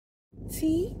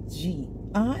TGIF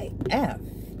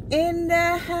in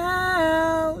the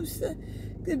house.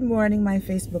 Good morning, my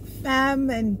Facebook fam,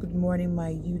 and good morning,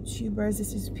 my YouTubers.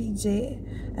 This is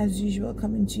PJ, as usual,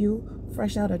 coming to you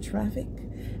fresh out of traffic.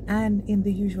 And in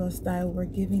the usual style, we're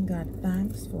giving God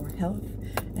thanks for health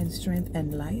and strength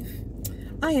and life.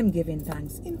 I am giving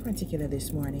thanks in particular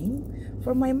this morning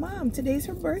for my mom. Today's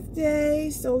her birthday,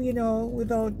 so you know,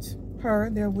 without her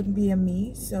there wouldn't be a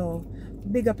me. So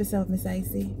big up yourself, Miss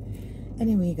Icy.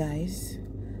 Anyway, guys,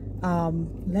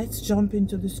 let's jump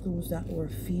into the schools that were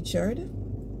featured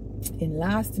in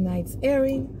last night's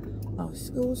airing of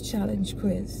Schools Challenge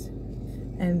Quiz.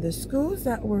 And the schools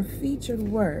that were featured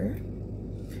were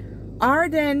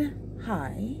Ardenne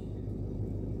High,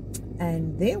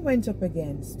 and they went up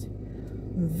against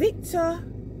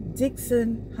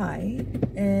Dixon High,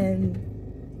 and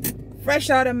fresh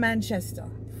out of Manchester.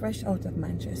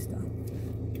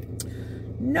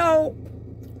 Now,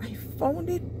 I found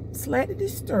it slightly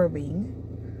disturbing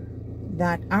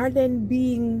that Ardenne,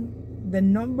 being the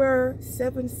number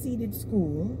 7 seeded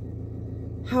school,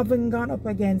 having gone up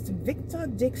against Victor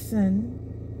Dixon,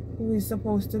 who is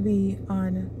supposed to be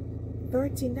on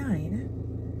 39.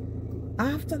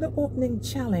 After the opening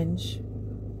challenge,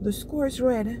 the scores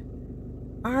read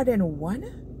Ardenne 1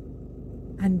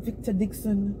 and Victor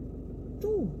Dixon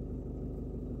 2.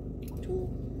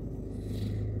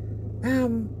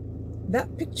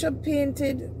 That picture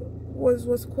painted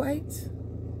was quite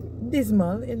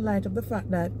dismal in light of the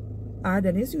fact that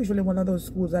Ardenne is usually one of those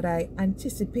schools that I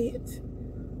anticipate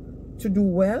to do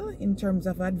well in terms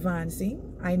of advancing.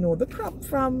 I know the crop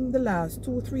from the last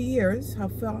 2-3 years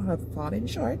have fallen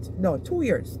short. No, 2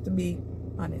 years, to be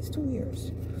honest, 2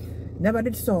 years. Never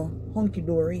did so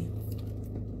hunky-dory.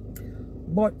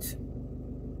 But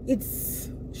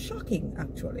it's shocking,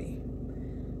 actually.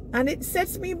 And it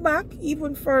sets me back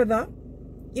even further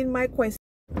in my quest.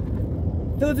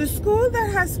 So the school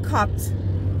that has copped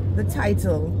the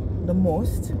title the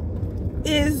most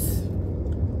is,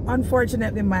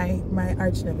 unfortunately, my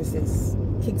arch nemesis,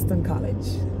 Kingston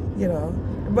College. You know,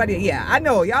 but yeah, I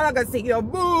know y'all are gonna say, you know,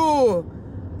 boo.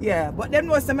 Yeah, but them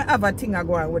was some other thing I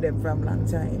go on with them from a long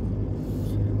time.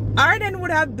 Ardenne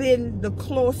would have been the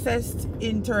closest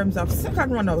in terms of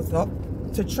second runners up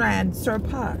to try and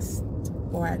surpass,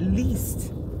 or at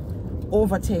least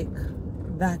overtake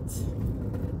that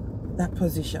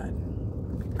position.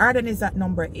 Ardenne is at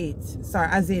number 8. Sorry,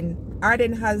 as in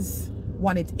Ardenne has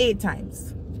won it 8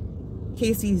 times.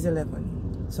 KC is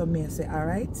 11. So may I say, all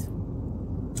right.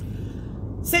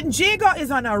 St. Jago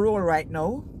is on a roll right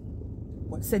now,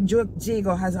 but St.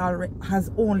 Jago has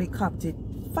only copped it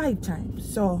 5 times.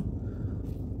 So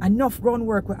enough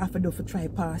groundwork we have to do for try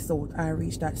pass out or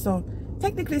reach that. So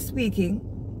technically speaking,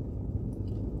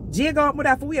 Jago would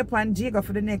have to wait upon Jago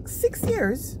for the next 6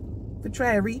 years to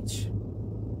try to reach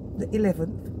the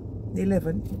 11th.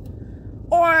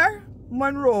 Or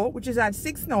Monroe, which is at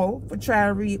 6 now, for try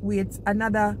to wait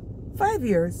another 5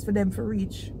 years for them to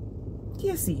reach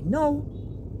KC. Now,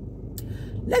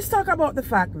 let's talk about the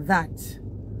fact that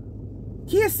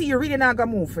KC really not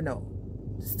gonna move for now.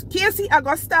 KC are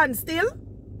gonna stand still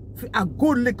for a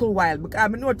good little while, because I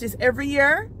notice every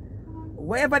year,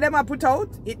 whatever them I put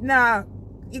out, it now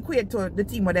equate to the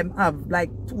team of them have like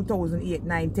 2008,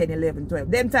 9, 10, 11, 12.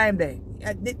 Them time there.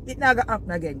 It now gonna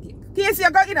happen again. KC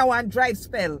are going in a one drive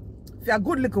spell for a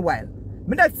good little while.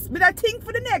 Me not think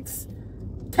for the next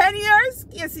 10 years,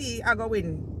 KC are going to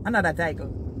win another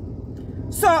title.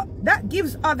 So that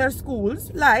gives other schools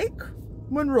like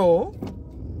Monroe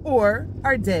or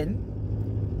Ardenne,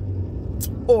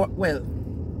 or well,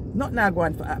 not now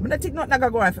going for Ardenne. I think not now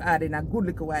going for Ardenne in a good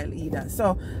little while either.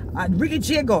 So really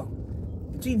Jago,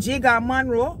 between Jago and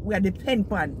Monroe, we are depend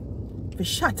on for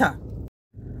shatter.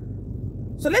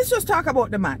 So let's just talk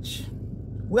about the match.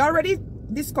 We already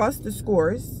discussed the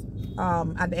scores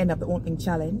at the end of the opening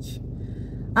challenge.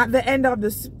 At the end of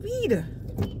the speed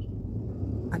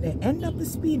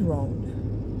round,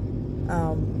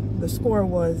 the score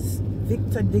was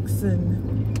Victor Dixon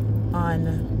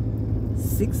on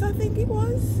 6, I think it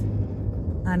was,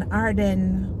 and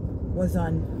Ardenne was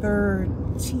on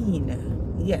 13.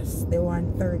 Yes, they were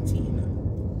on 13.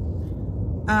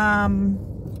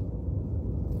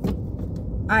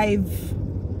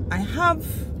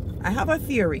 I have a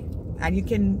theory, and you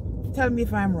can tell me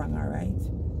if I'm wrong, all right?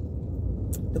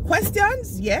 The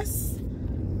questions, yes,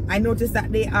 I noticed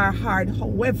that they are hard.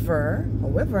 However,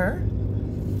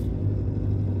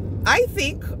 I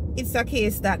think it's a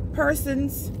case that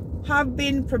persons have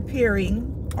been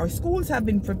preparing, or schools have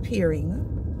been preparing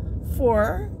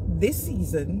for this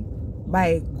season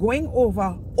by going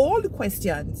over all the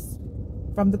questions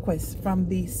from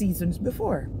the seasons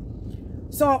before.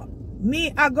 So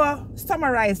I go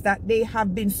summarize that they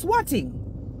have been swatting.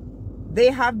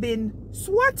 They have been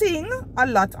swatting a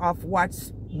lot of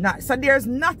what's not. So there's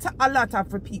not a lot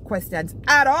of repeat questions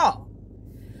at all.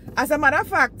 As a matter of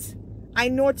fact, I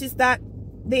noticed that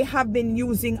they have been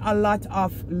using a lot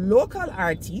of local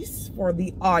artists for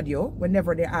the audio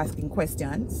whenever they're asking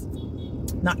questions.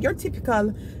 Not your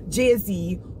typical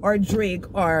Jay-Z or Drake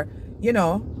or, you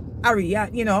know, Aria,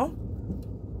 you know,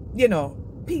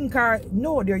 Pink or,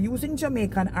 no, they're using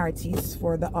Jamaican artists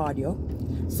for the audio.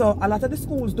 So a lot of the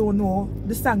schools don't know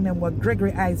the song them what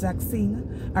Gregory Isaac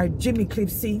sing or Jimmy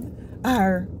Cliff sing.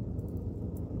 Or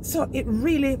so it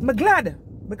really, I'm glad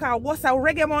because what's our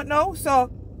reggae month now?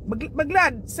 So I'm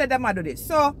glad said them I do this.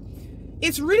 So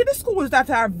it's really the schools that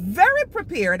are very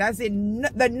prepared, as in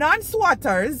the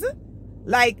non-swatters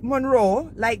like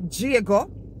Monroe, like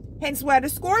Jago. Hence why the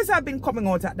scores have been coming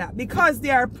out at that, because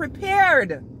they are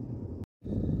prepared.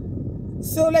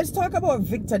 So let's talk about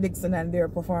Victor Dixon and their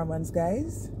performance,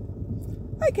 guys.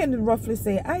 I can roughly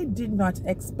say I did not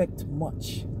expect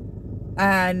much.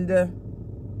 And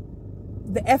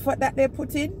the effort that they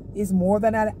put in is more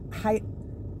than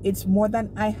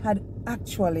I had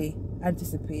actually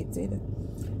anticipated.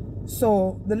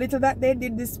 So the little that they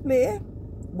did display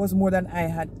was more than I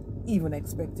had even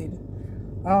expected.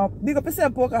 Big up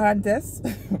yourself, Pocahontas.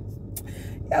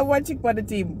 Yeah, one chick on the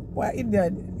team. Why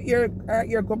Indian? You're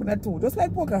governor too, just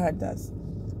like Pocahontas.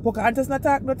 Pocahontas not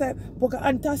talk no time.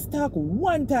 Pocahontas talk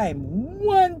one time. And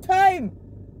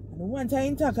the one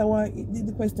time talk,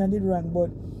 the question did wrong,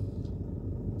 but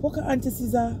Pocahontas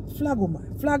is a flag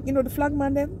woman. Flag, you know the flag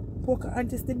man them?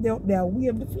 Pocahontas they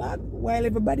wave the flag while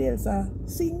everybody else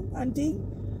sing and ting.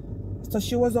 So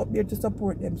she was up there to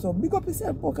support them. So big up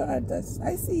yourself, Pocahontas.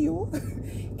 I see you.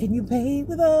 Can you paint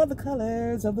with all the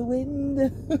colors of the wind?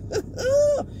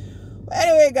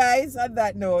 Anyway, guys, on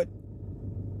that note,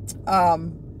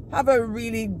 have a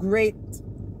really great,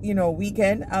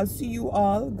 weekend. I'll see you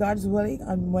all, God's willing,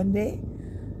 on Monday.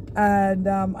 And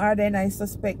Ardenne, I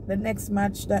suspect the next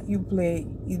match that you play,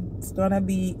 it's gonna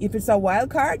be, if it's a wild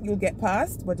card, you'll get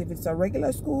past. But if it's a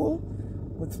regular school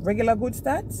with regular good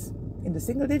stats in the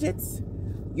single digits,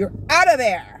 you're out of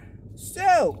there.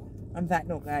 So on that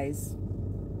note, guys,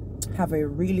 have a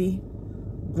really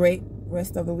great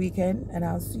rest of the weekend, and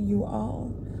I'll see you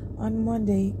all on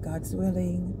Monday, God's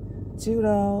willing.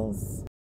 Toodles.